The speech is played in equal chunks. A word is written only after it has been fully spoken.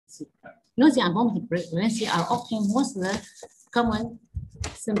nausea and vomiting pregnancy are often most of the common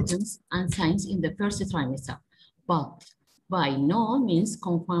symptoms and signs in the first trimester, but by no means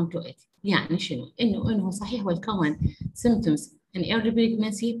conform to it. يعني شنو؟ إنه صحيح هو common symptoms in early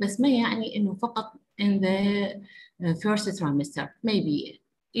pregnancy بس ما يعني إنه فقط in the first trimester, maybe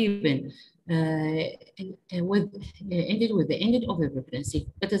even ended with the end of the pregnancy,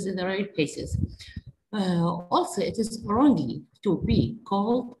 but as in the rare cases. Also, it is wrongly to be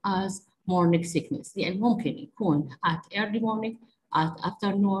called as morning sickness. يعني ممكن يكون at early morning, at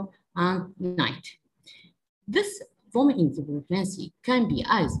afternoon, and night. This vomiting pregnancy can be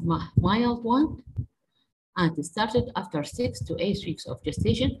as mild one and it started after 6 to 8 weeks of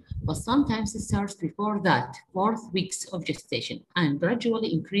gestation, but sometimes it starts before that, 4 weeks of gestation, and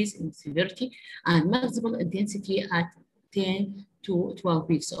gradually increase in severity and maximum intensity at 10 to 12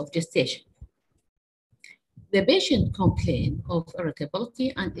 weeks of gestation. The patient complains of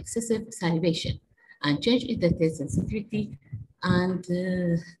irritability and excessive salivation, and change in the taste sensitivity, and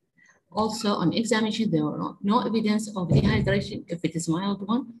also on examination, there are no evidence of dehydration if it is mild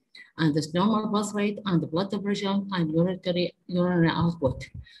one, and there's normal pulse rate and the blood pressure and urinary output.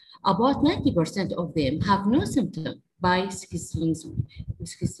 About 90% of them have no symptom by 16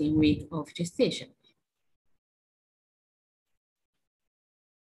 weeks of gestation.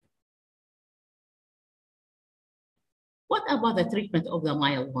 What about the treatment of the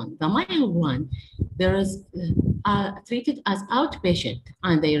mild one? The mild one, there is treated as outpatient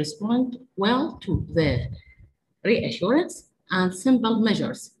and they respond well to the reassurance and simple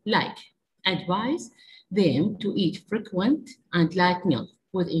measures like advise them to eat frequent and light meal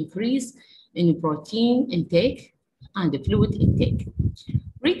with increase in protein intake and fluid intake.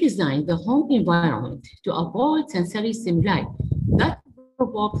 Redesign the home environment to avoid sensory stimuli that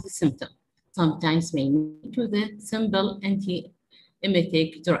provoke the symptom. Sometimes may lead to the simple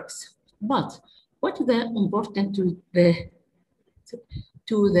anti-emetic drugs. But what is important to the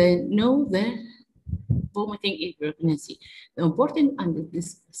vomiting in pregnancy? The important and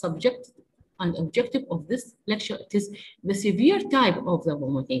this subject and objective of this lecture is the severe type of the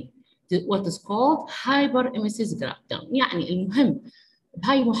vomiting, what is called hyperemesis gravidarum. يعني المهم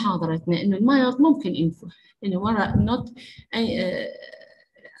بهاي محاضرتنا إنه المرض ممكن إنه not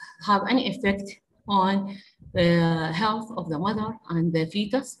have any effect on the health of the mother and the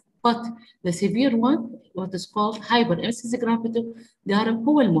fetus, but the severe one, what is called hyperemesis gravidarum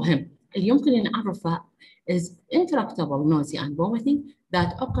هو المهم اللي يمكن نعرفه is intractable nausea and vomiting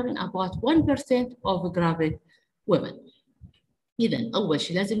that occur in about 1% of gravid women. إذا أول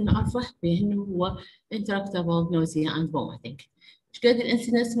شيء لازم نعرفه بأنه هو intractable nausea and vomiting. إيش قد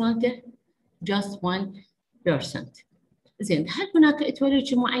الانسيدنس مالته؟ just 1%. زين هل هناك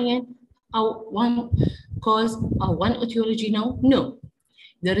etiology معين أو one cause أو one etiology? No.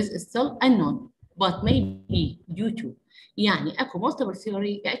 There is still unknown but maybe due to يعني اكو multiple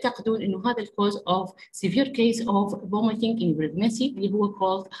theory يعتقدون انه هذا الكوز of severe case of vomiting in pregnancy اللي هو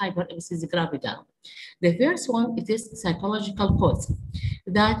called hyperemesis gravidarum. The first one it is psychological cause.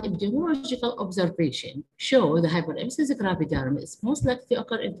 That epidemiological observation show the hyperemesis gravidarum is most likely to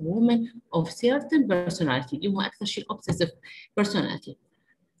occur in women of certain personality اللي هو اكثر شيء obsessive personality.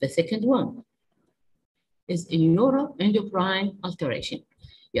 The second one is neuroendocrine alteration.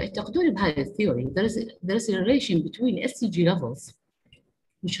 يعتقدون بهذه الثيوري there is a relation between STG levels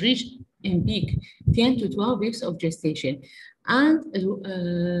which reach in peak 10 to 12 weeks of gestation and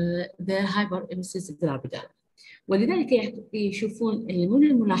the hyperemesis gravidarum. ولذلك يشوفون من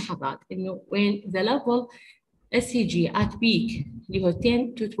الملاحظات انه when the level STG at peak اللي هو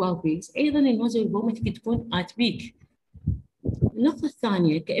 10 to 12 weeks ايضا النوزيا والفوميتنج تكون at peak. النقطة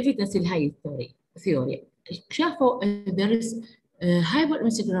الثانية كإيفيدنس لهي الثيوري شافوا there is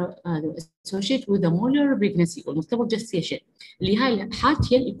hyperemesis associated with the molar pregnancy والمختبر gestation اللي هاي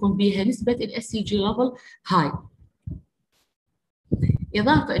حالتين يكون بها نسبة ال STG level high.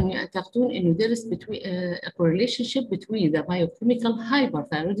 إضافة إنه يعتقدون إنه there is a relationship between the biochemical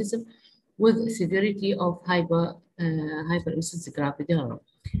hyperthyroidism with severity of hyperemesis gravidarum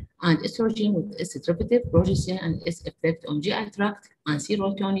and estrogen with its derivative progesterone and its effect on GI tract and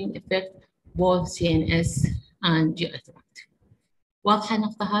serotonin effect both CNS and GI tract. واضحة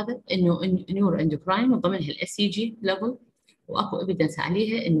النقطة هذا إنه neuroendocrine من ضمنها ال STG level وأكو evidence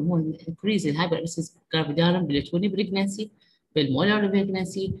عليها إنه هو increase الhyperemesis gravidarum بالتوني pregnancy بالmolar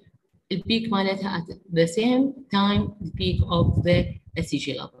pregnancy البيك مالتها at the same time the peak of the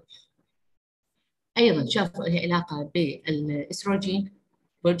STG level. أيضا شافوا لها علاقة بالاستروجين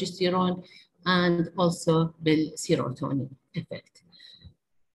progesterone and also بالسيروتونين effect.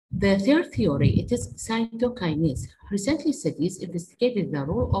 The third theory, it is cytokinase. Recently studies investigated the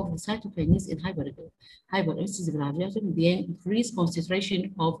role of the cytokinase in hyperemesis gravidatum, the increased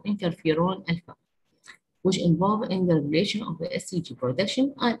concentration of interferon alpha, which involve in the regulation of the SCG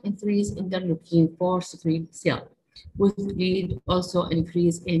production and increase interleukin-4 secrete cell, which lead also an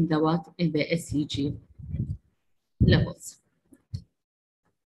increase in the SCG levels.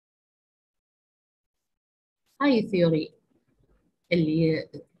 هاي الثيوري اللي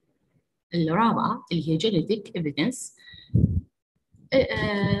الرابعة اللي هي genetic evidence.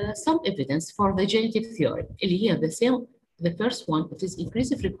 Some evidence for the genetic theory اللي هي the first one, it is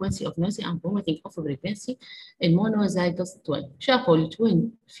increased frequency of nausea and vomiting of pregnancy in monozygous twin. شافوا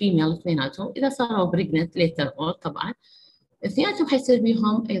التوين female اثنيناتهم إذا صاروا pregnant later on طبعا اثنيناتهم حيصير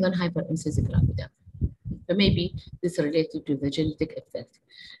بيهم أيضا hyperemesis gravidatum. So maybe this is related to the genetic effect.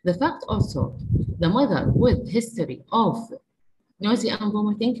 The fact also, the mother with history of nausea and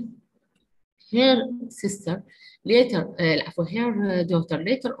vomiting, her sister later, her daughter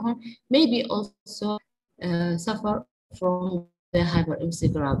later on, maybe also suffer from the hyperemesis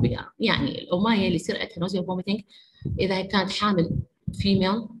gravidatum. يعني الأمية اللي يصير عندها nausea vomiting إذا كانت حامل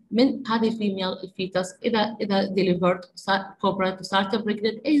female من هذه female الفيتس إذا delivered cobra صارت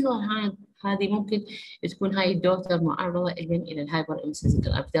pregnant أيضا هذه ممكن تكون هاي الدوتر معرضة إلى الهايبرإمسيس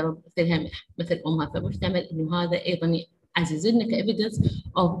gravidatum مثل أمها، فمحتمل إنه هذا أيضا يعزز لنا كإيفيدنس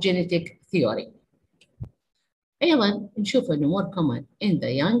of genetic theory. أيضا نشوف إنه more common in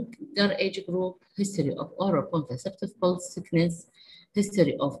the younger age group, history of oral contraceptive pulse sickness,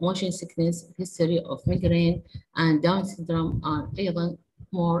 history of motion sickness, history of migraine and Down syndrome are أيضا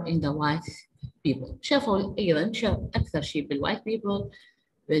more in the white people. شافوا أيضا أكثر شيء بالوايت people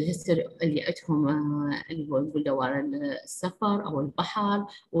بالهيستوري اللي عندهم اللي هو نقول دوار السفر أو البحر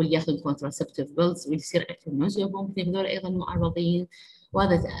واللي ياخذ contraceptive pills واللي يصير عندهم نوزيا vomiting هذول أيضا معرضين،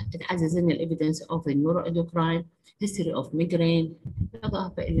 وهذا تعزز لنا الإيفيدنس of the neuroendocrine, history of migraine،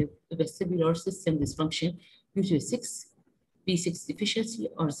 بالإضافة إلى vestibular system dysfunction due to B6 deficiency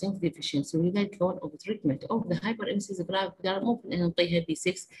or zinc deficiency. ولذلك one of the treatment of the hyperemesis gravidatum ممكن أن نعطيها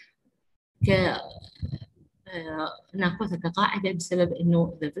B6 ناخذها كقاعدة بسبب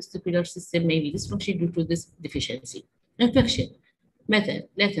إنه the vestibular system may be dysfunction due to this deficiency. Infection مثلا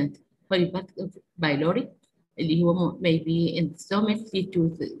latent polypotic pylori اللي هو may be in the stomach lead to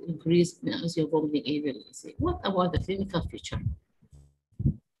the increased nausea vomiting ability. What about the clinical feature?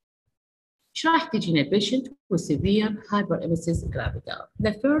 راح تجينا patient with severe hyperemesis gravidatum.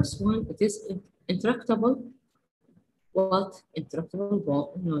 The first one, it is intractable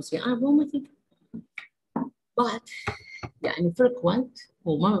nausea and vomiting. But يعني frequent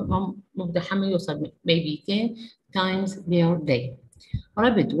ومتحمل يوصل maybe 10 times per day.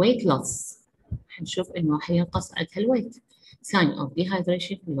 Rapid weight loss حنشوف إنه حينقص عندها الويت. Sign of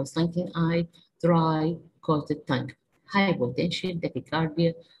dehydration اللي هو sunken eye, dry, coated tongue. Hypotension,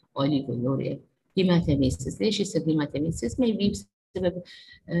 tachycardia, oliguria. Hematemesis. ليش يصير hematemesis؟ maybe بسبب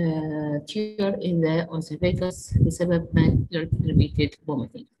tear in the esophagus بسبب repeated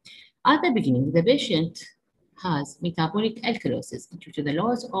vomiting. At the beginning, the patient has metabolic alkalosis due to the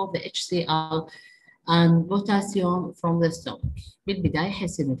loss of the HCl and potassium from the stomach. بالبداية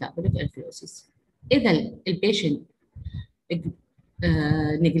يحصل metabolic alkalosis. إذا البيشنت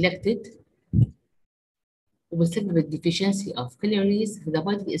neglected وبسبب the deficiency of calories, the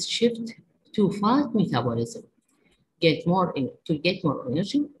body is shift to fat metabolism, get more energy.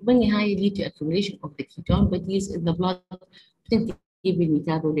 وبالنهاية lead to accumulation of the ketone bodies in the blood, تنتهي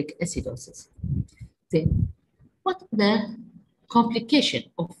بالmetabolic acidosis. Then, what the complication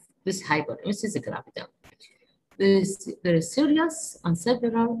of this hyperemesis gravidatum? There is serious and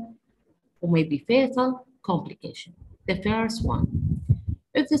several or may be fatal complication. The first one,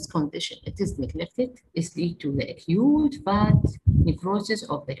 if this condition it is neglected, is lead to the acute fat necrosis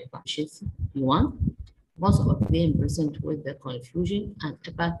of the hepatitis B1, most of them present with the confusion and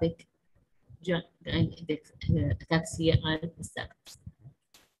hepatic ataxia and status.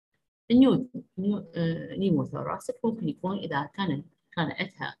 النيموثوراسيك ممكن يكون إذا كان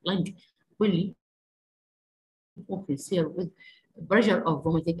عندها لنج واللي ممكن يصير with pressure of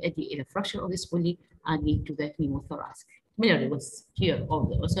vomiting يؤدي إلى fracture of this willy and lead to the pneumothoracic. Similarly with tear of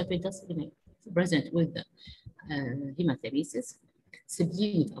the esophagus present with the hematemesis.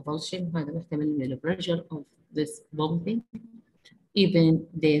 Splenic avulsion هذا محتمل من pressure of this vomiting even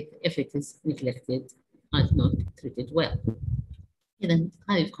death if it is neglected and not treated well. إذا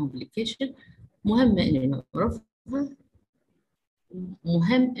هذه الكومبليكيشن مهمة إنه نعرفها،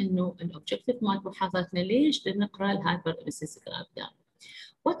 مهم إنه الأوبجكتيف مال محاضرتنا ليش نقرأ الهايبرإمسيس gravidatum.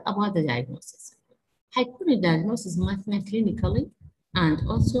 What about the diagnosis؟ حيكون الدايجنوسيس مالتنا clinically and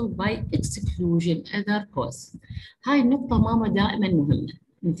also by exclusion other cause. هاي النقطة ماما دائما مهمة.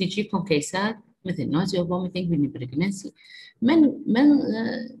 تجيكم كيسات مثل nausea vomiting بالبريجنسي من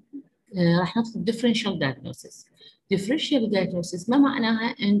راح نطلب differential diagnosis. differential diagnosis ما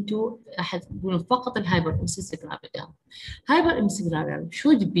معناها انتم راح تقولون فقط الهايبر امسيس هايبر امسيس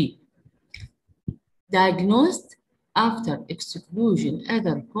should be diagnosed after exclusion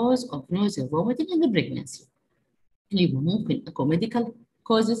other cause of nausea vomiting in the pregnancy. اللي هو ممكن اكو medical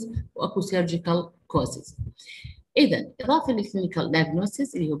causes واكو surgical causes. إذا إضافة للكلينيكال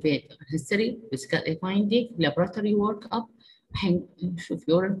diagnosis اللي هو بين history, physical finding, laboratory work up، الحين نشوف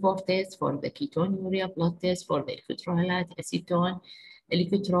urine for test for the ketonuria, blood test for the electrolyte, acetone,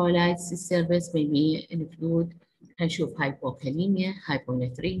 electrolytes service maybe include هنشوف hypokalemia,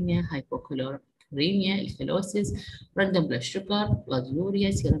 hyponatremia, hypochloremia, alkalosis, random blood sugar, blood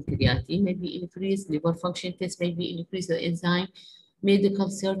urea, serum creatinine may be increased, liver function test may be increased, the enzyme, medical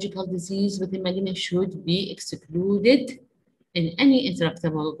surgical disease within malignant should be excluded in any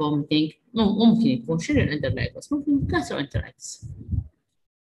intractable vomiting. ممكن يكون شنو الاندرلايكوس؟ ممكن gastroenteritis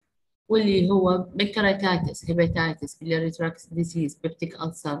واللي هو pancreatitis, hepatitis, biliary tract disease, peptic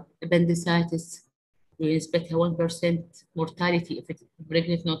ulcer, appendicitis بنسبتها 1% mortality if it's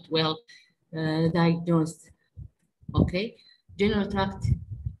pregnant not well diagnosed. Okay, general tract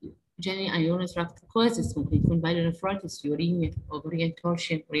and urinary tract causes ممكن يكون pyelonephritis, uremia, ovarian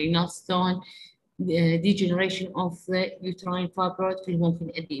torsion, renal stone, degeneration of the uterine fibroid اللي ممكن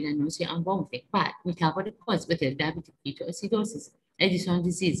يؤدي إلى nausea and vomiting. بعد metabolic cause مثل diabetic ketoacidosis, Addison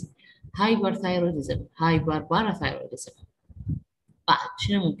disease, hyperthyroidism, hyperparathyroidism. بعد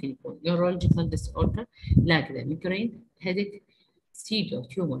شنو ممكن يكون neurological disorder like the migraine, headache, pseudo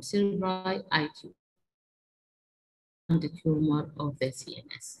tumor cerebri, IQ, and the tumor of the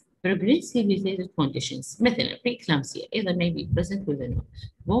CNS. Pregnancy-related conditions مثلا preeclampsia either may be present with the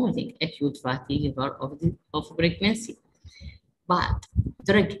vomiting, acute fatty liver of pregnancy. بعد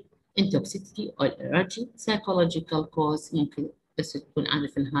drug intoxicity or allergy, psychological cause ممكن بس تكون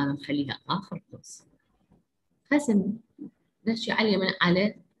عادة هذا نخليها آخر cause. هسه نمشي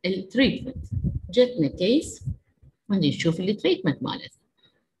على التريتمنت. جتنا كيس ونشوف التريتمنت مالته.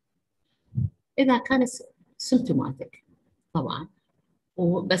 إذا كانت symptomatic طبعا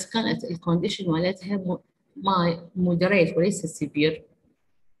وبس كانت الكونديشن مالتها مودريت وليس سيفير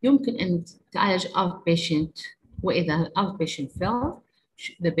يمكن أن تعالج outpatient وإذا outpatient failed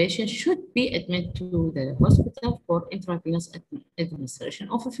the patient should be admitted to the hospital for intravenous administration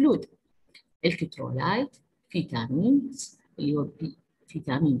of a fluid. الكترولايت فيتامينز اللي هو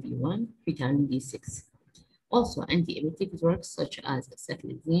فيتامين B1 فيتامين B6 also anti-emetic drugs such as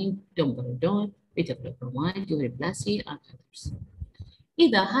acetylene, domperidone, beta-glucuronide, uriblasine and others.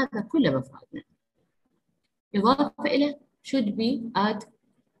 إذا هذا كله مفادنا إضافة إلى should be add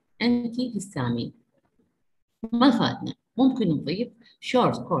antihistamine مفادنا ممكن نضيف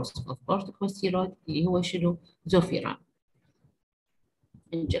short course of corticosteroid اللي هو شنو زوفيران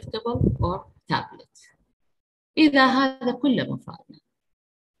injectable or tablet. إذا هذا كله مفادنا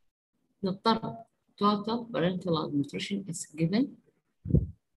نضطر total parenteral nutrition is given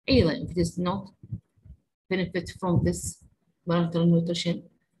أيضا if it is not benefit from this parenteral nutrition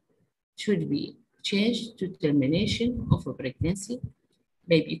should be changed to termination of a pregnancy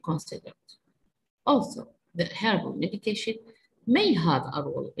may be considered. Also, the herbal medication may have a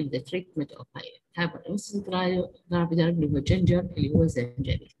role in the treatment of hyperemesis gravidarum اللي هو جنجر اللي هو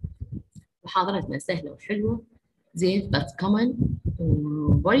زنجبيل. محاضرتنا سهلة وحلوة زين but common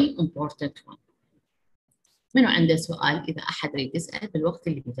very important one. منو عنده سؤال إذا أحد يريد يسأل بالوقت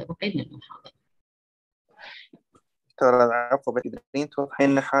اللي متبقي من المحاضرة؟ دكتورة العفو بتقدرين توضحين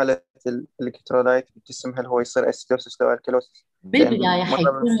لنا حالة الإلكترولايت بجسم هل هو يصير أسيدوسيس أو الكالوسيس؟ بالبداية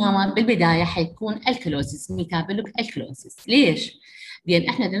حيكون ماما بالبداية حيكون الكالوسيس ميتابوليك الكالوسيس. ليش؟ لأن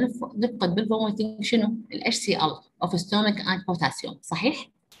إحنا نفقد بالفوميتنج شنو؟ HCl of stomach and potassium صحيح؟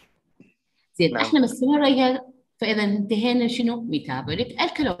 زين نعم. إحنا مستمرة فإذا انتهينا شنو؟ ميتابوليك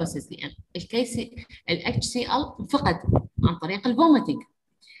الكالوسيس لأن الكيس HCl فقد عن طريق الفوميتنج.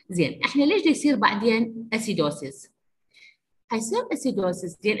 زين إحنا ليش يصير بعدين أسيدوسيس؟ حيصير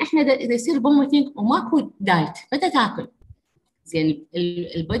أسيدوسيس لأن إحنا إذا يصير فوميتنج وماكو دايت متى تاكل؟ زين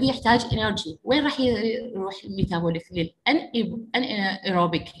البودي يحتاج انرجي وين راح يروح الميتابوليك للان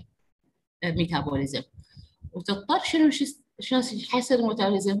ايروبيك ميتابوليزم وتضطر شنو حيصير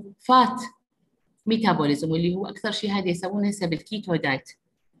الميتابوليزم فات ميتابوليزم واللي هو اكثر شيء هذا يسوونه هسه بالكيتو دايت.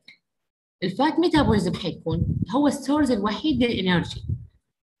 الفات ميتابوليزم حيكون هو السورس الوحيد للانرجي.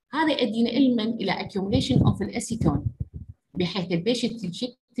 هذا يؤدينا علما الى accumulation of الاسيتون بحيث البيشنت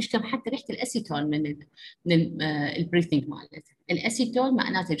تجي تشتم حتى ريحه الاسيتون من البريثنج مالتها. الاسيتون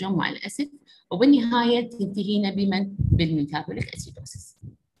معناته تجمع الاسيد، وبالنهايه تنتهينا بالميتابوليك اسيدوسيس.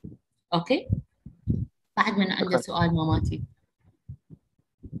 اوكي، بعد من عنده شكرا. سؤال ماماتي؟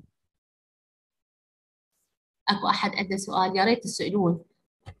 اكو احد عنده سؤال؟ يا ريت تسالون.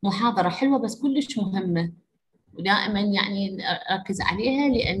 محاضره حلوه بس كلش مهمه، ودائما يعني اركز عليها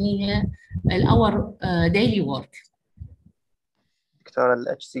لان هي الاور ديلي ورك. دكتورة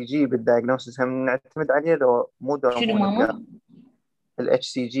ال HCG بالدايجنوسيس هم نعتمد عليه لو مو شنو هرمون القلب؟ ماما؟ ال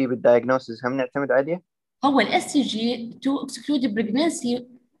HCG بالدايجنوسيس هم نعتمد عليه؟ هو الاس سي جي تو اكسكلود بريجنسي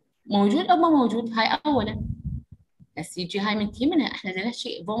موجود او ما موجود؟ هاي اولا. الاس سي جي هاي من منها احنا بدنا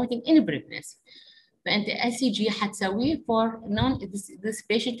شيء vomiting in pregnancy، فانت اس سي جي حتسويه for non this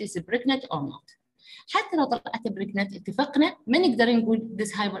patient is pregnant or not. حتى لو طلعت بريجننت اتفقنا ما نقدر نقول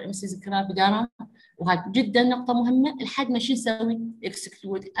this hyperemesis gravidarum، وهذا جدا نقطه مهمه، لحد ما شو نسوي؟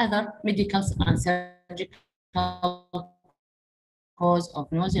 exclude other medical and surgical cause of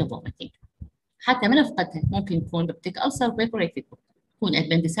nausea vomiting. حتى ما نفقدها، ممكن يكون بيبتيك ألسر بيبريتيك، يكون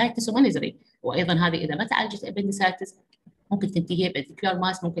ابندسايتس وما ندري، وايضا هذه اذا ما تعالجت ابندسايتس ممكن تنتهي بفنتيكولار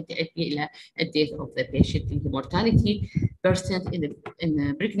ماس، ممكن تؤدي الى الديث اوف ذا بيشنت. المورتاليتي percent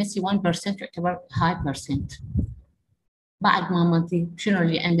in pregnancy 1% تعتبر high percent. بعد ما منتي شنو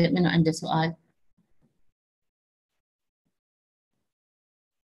اللي عنده؟ منو عنده سؤال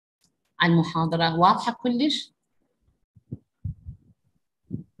عن المحاضرة؟ واضحة كلش؟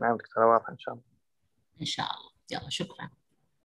 نعم دكتورة، واضحة إن شاء الله. إن شاء الله. يلا شكرا.